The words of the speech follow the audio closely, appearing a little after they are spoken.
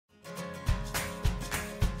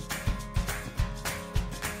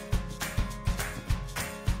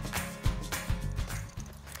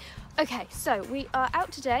Okay, so we are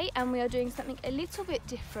out today and we are doing something a little bit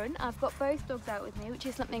different. I've got both dogs out with me, which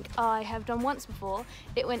is something I have done once before.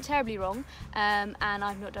 It went terribly wrong and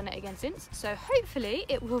I've not done it again since, so hopefully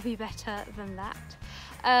it will be better than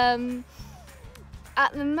that.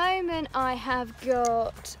 At the moment I have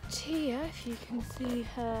got Tia, if you can see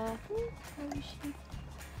her, where is she?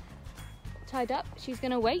 Tied up. She's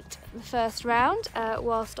going to wait the first round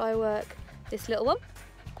whilst I work this little one.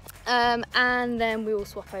 And then we will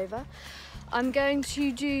swap over. I'm going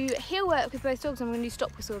to do heel work with both dogs. I'm going to do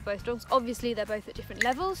stop whistle with both dogs. Obviously they're both at different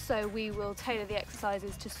levels, so we will tailor the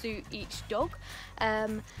exercises to suit each dog,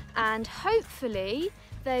 and hopefully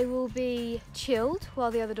they will be chilled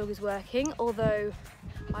while the other dog is working, although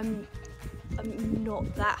I'm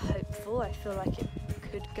not that hopeful. I feel like it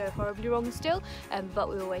could go horribly wrong still, but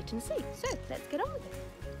we will wait and see. So let's get on with it.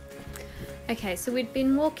 Okay, so we'd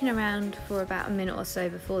been walking around for about a minute or so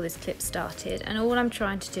before this clip started, and all I'm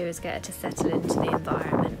trying to do is get her to settle into the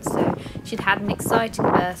environment. So she'd had an exciting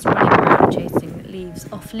burst running around chasing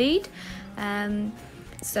leaves off lead.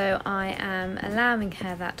 So I am allowing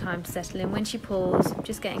her that time to settle in. When she pulls,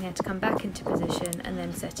 just getting her to come back into position and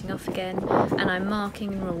then setting off again. And I'm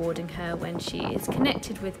marking and rewarding her when she is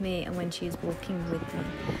connected with me and when she is walking with me.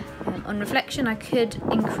 On reflection, I could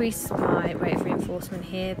increase my rate of reinforcement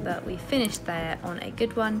here, but we finished there on a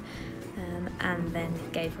good one, and then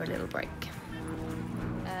gave her a little break.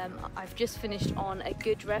 I've just finished on a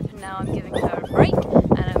good rep and now I'm giving her a break,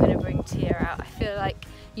 and I'm going to bring Tia out. I feel like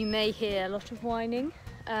you may hear a lot of whining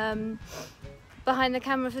behind the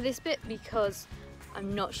camera for this bit because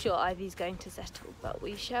I'm not sure Ivy's going to settle, but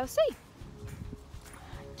we shall see.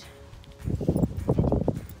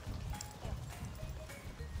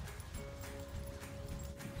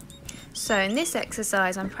 So in this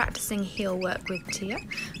exercise I'm practicing heel work with Tia.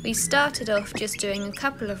 We started off just doing a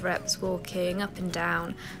couple of reps walking up and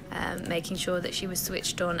down, making sure that she was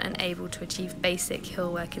switched on and able to achieve basic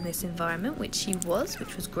heel work in this environment, which she was,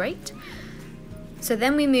 which was great. So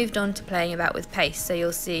then we moved on to playing about with pace. So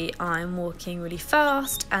you'll see I'm walking really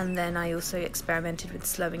fast, and then I also experimented with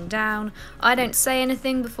slowing down. I don't say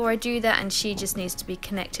anything before I do that, and she just needs to be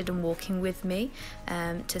connected and walking with me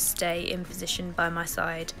to stay in position by my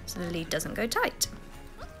side so the lead doesn't go tight.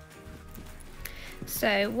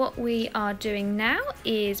 So what we are doing now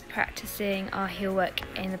is practicing our heel work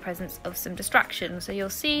in the presence of some distractions. So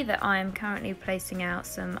you'll see that I am currently placing out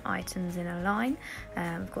some items in a line.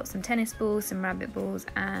 I've got some tennis balls, some rabbit balls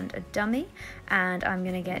and a dummy, and I'm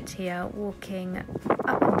going to get Tia walking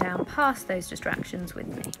up and down past those distractions with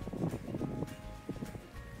me.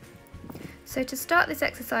 So to start this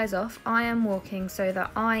exercise off, I am walking so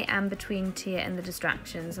that I am between Tia and the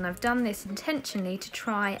distractions, and I've done this intentionally to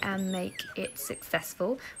try and make it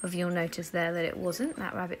successful. If you'll notice there that it wasn't,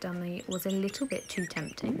 that rabbit dummy was a little bit too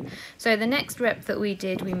tempting. So the next rep that we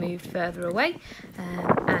did, we moved further away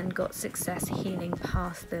and got success heeling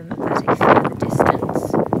past them at a further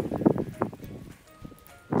distance.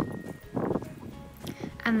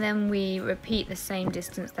 And then we repeat the same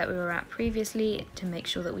distance that we were at previously to make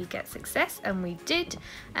sure that we get success, and we did,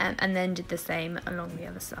 and then did the same along the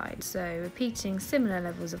other side. So repeating similar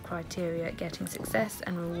levels of criteria, getting success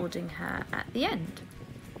and rewarding her at the end.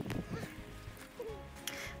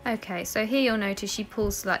 Okay, so here you'll notice she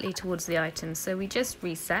pulls slightly towards the items, so we just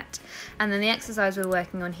reset, and then the exercise we're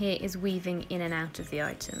working on here is weaving in and out of the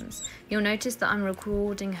items. You'll notice that I'm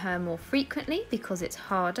rewarding her more frequently because it's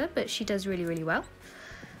harder, but she does really, really well.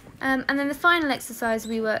 And then the final exercise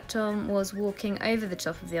we worked on was walking over the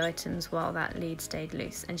top of the items while that lead stayed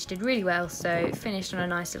loose, and she did really well, so finished on a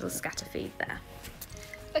nice little scatter feed there.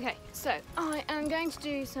 Okay, so I am going to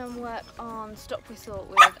do some work on stop whistle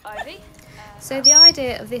with Ivy. So the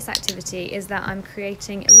idea of this activity is that I'm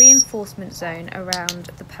creating a reinforcement zone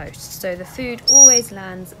around the post. So the food always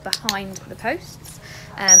lands behind the posts,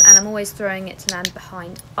 and I'm always throwing it to land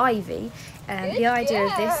behind Ivy. The idea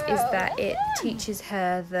of this is that it teaches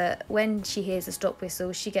her that when she hears a stop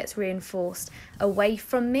whistle, she gets reinforced away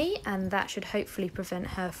from me, and that should hopefully prevent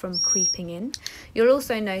her from creeping in. You'll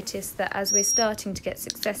also notice that as we're starting to get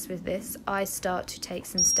success with this, I start to take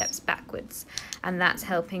some steps backwards, and that's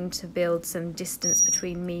helping to build some distance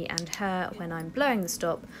between me and her when I'm blowing the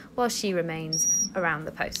stop, while she remains around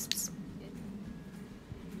the posts.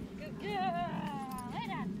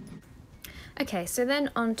 Okay, so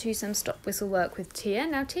then on to some stop whistle work with Tia.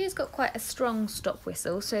 Now Tia's got quite a strong stop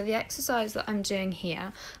whistle, so the exercise that I'm doing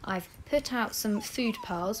here, I've put out some food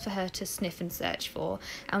piles for her to sniff and search for,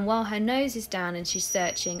 and while her nose is down and she's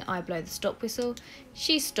searching, I blow the stop whistle,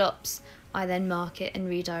 she stops, I then mark it and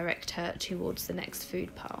redirect her towards the next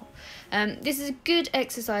food pile. This is a good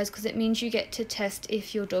exercise because it means you get to test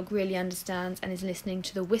if your dog really understands and is listening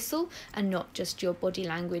to the whistle and not just your body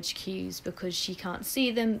language cues, because she can't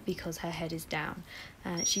see them because her head is down.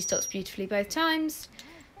 She stops beautifully both times,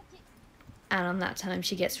 and on that time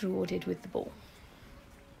she gets rewarded with the ball.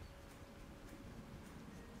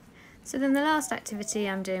 So then the last activity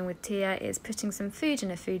I'm doing with Tia is putting some food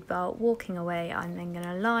in a food bowl, walking away. I'm then going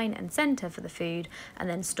to line and centre for the food and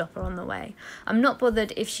then stop her on the way. I'm not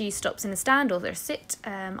bothered if she stops in a stand or a sit.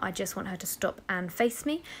 I just want her to stop and face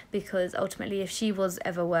me, because ultimately if she was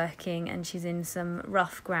ever working and she's in some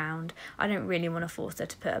rough ground, I don't really want to force her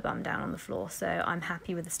to put her bum down on the floor. So I'm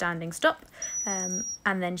happy with a standing stop, and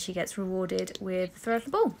then she gets rewarded with the throw of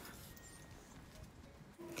the ball.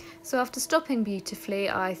 So after stopping beautifully,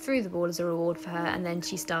 I threw the ball as a reward for her, and then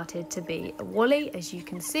she started to be a wally, as you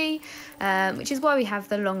can see, which is why we have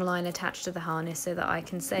the long line attached to the harness, so that I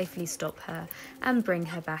can safely stop her and bring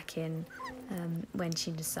her back in when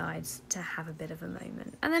she decides to have a bit of a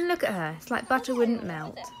moment. And then look at her, it's like butter wouldn't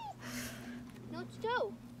melt.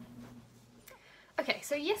 Okay,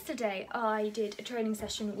 so yesterday I did a training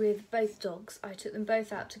session with both dogs. I took them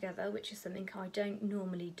both out together, which is something I don't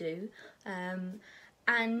normally do.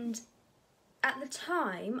 And at the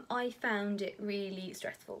time I found it really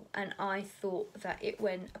stressful, and I thought that it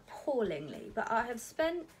went appallingly, but I have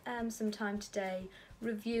spent some time today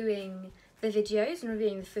reviewing the videos and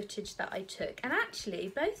reviewing the footage that I took, and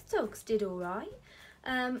actually both dogs did alright.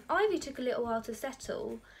 Ivy took a little while to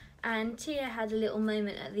settle, and Tia had a little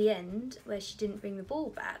moment at the end where she didn't bring the ball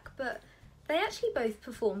back, but they actually both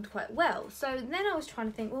performed quite well. So then I was trying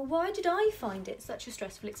to think, well, why did I find it such a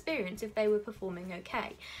stressful experience if they were performing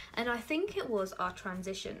okay? And I think it was our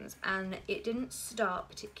transitions, and it didn't start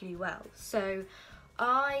particularly well. So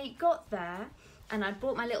I got there and I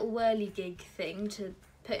brought my little whirligig thing to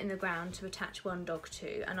put in the ground to attach one dog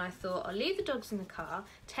to, and I thought I'll leave the dogs in the car,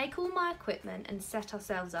 take all my equipment and set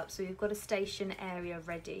ourselves up so we've got a station area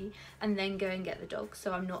ready, and then go and get the dogs,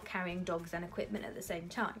 so I'm not carrying dogs and equipment at the same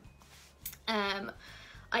time.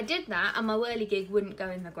 I did that, and my whirligig wouldn't go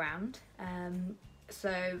in the ground,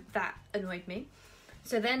 so that annoyed me.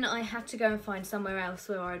 So then I had to go and find somewhere else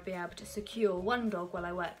where I'd be able to secure one dog while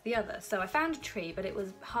I worked the other. So I found a tree, but it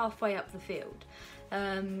was halfway up the field.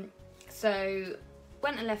 So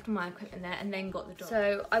went and left all my equipment there, and then got the dogs.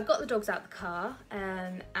 So I got the dogs out the car,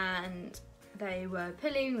 and they were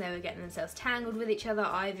pulling, they were getting themselves tangled with each other.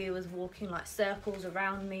 Ivy was walking like circles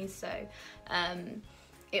around me, so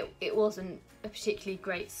it wasn't a particularly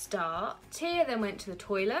great start. Tia then went to the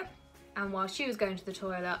toilet, and while she was going to the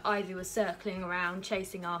toilet, Ivy was circling around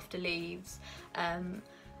chasing after leaves, and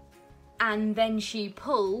then she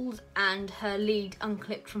pulled and her lead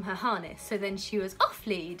unclipped from her harness, so then she was off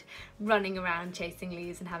lead, running around chasing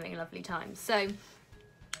leaves and having a lovely time. So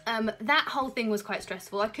that whole thing was quite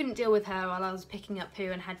stressful. I couldn't deal with her while I was picking up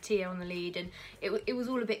poo and had Tia on the lead, and it was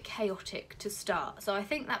all a bit chaotic to start, so I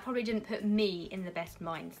think that probably didn't put me in the best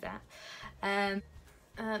mindset.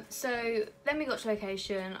 So then we got to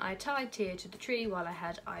location. I tied Tia to the tree while I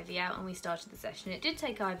had Ivy out, and we started the session. It did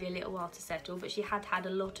take Ivy a little while to settle, but she had had a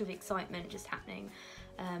lot of excitement just happening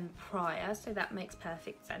prior, so that makes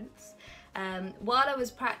perfect sense. While I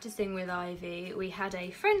was practicing with Ivy, we had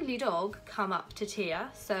a friendly dog come up to Tia,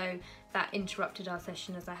 so that interrupted our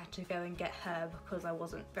session as I had to go and get her, because I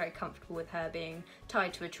wasn't very comfortable with her being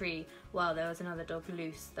tied to a tree while there was another dog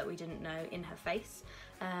loose that we didn't know in her face.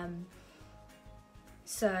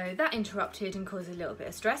 So that interrupted and caused a little bit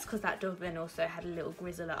of stress, because that dog then also had a little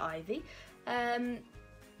grizzle at Ivy. And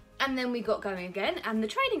then we got going again, and the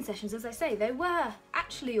training sessions, as I say, they were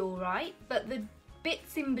actually all right, but the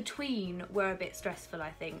bits in between were a bit stressful,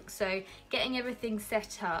 I think. So getting everything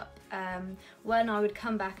set up, when I would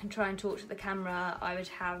come back and try and talk to the camera, I would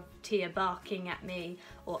have Tia barking at me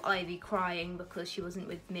or Ivy crying because she wasn't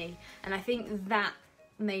with me, and I think that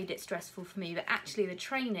made it stressful for me. But actually the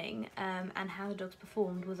training and how the dogs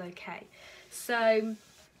performed was okay. So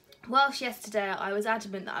whilst yesterday I was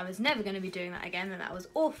adamant that I was never going to be doing that again, and that was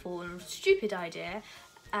awful and a stupid idea,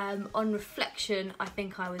 on reflection I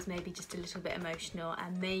think I was maybe just a little bit emotional,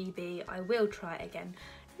 and maybe I will try it again.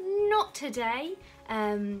 Not today,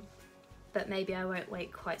 but maybe I won't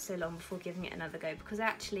wait quite so long before giving it another go, because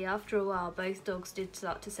actually after a while both dogs did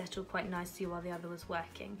start to settle quite nicely while the other was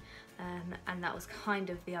working, and that was kind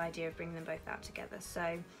of the idea of bringing them both out together.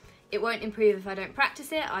 So it won't improve if I don't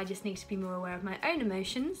practice it. I just need to be more aware of my own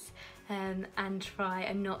emotions, and try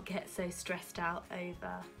and not get so stressed out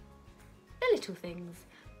over the little things.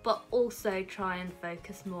 but also try and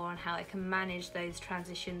focus more on how I can manage those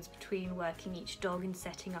transitions between working each dog and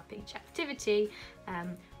setting up each activity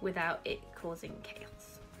without it causing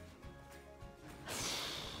chaos.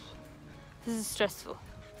 This is stressful.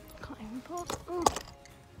 Can't even pause. Ooh.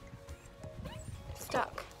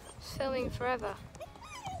 Stuck. It's filming forever.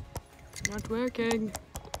 Not working.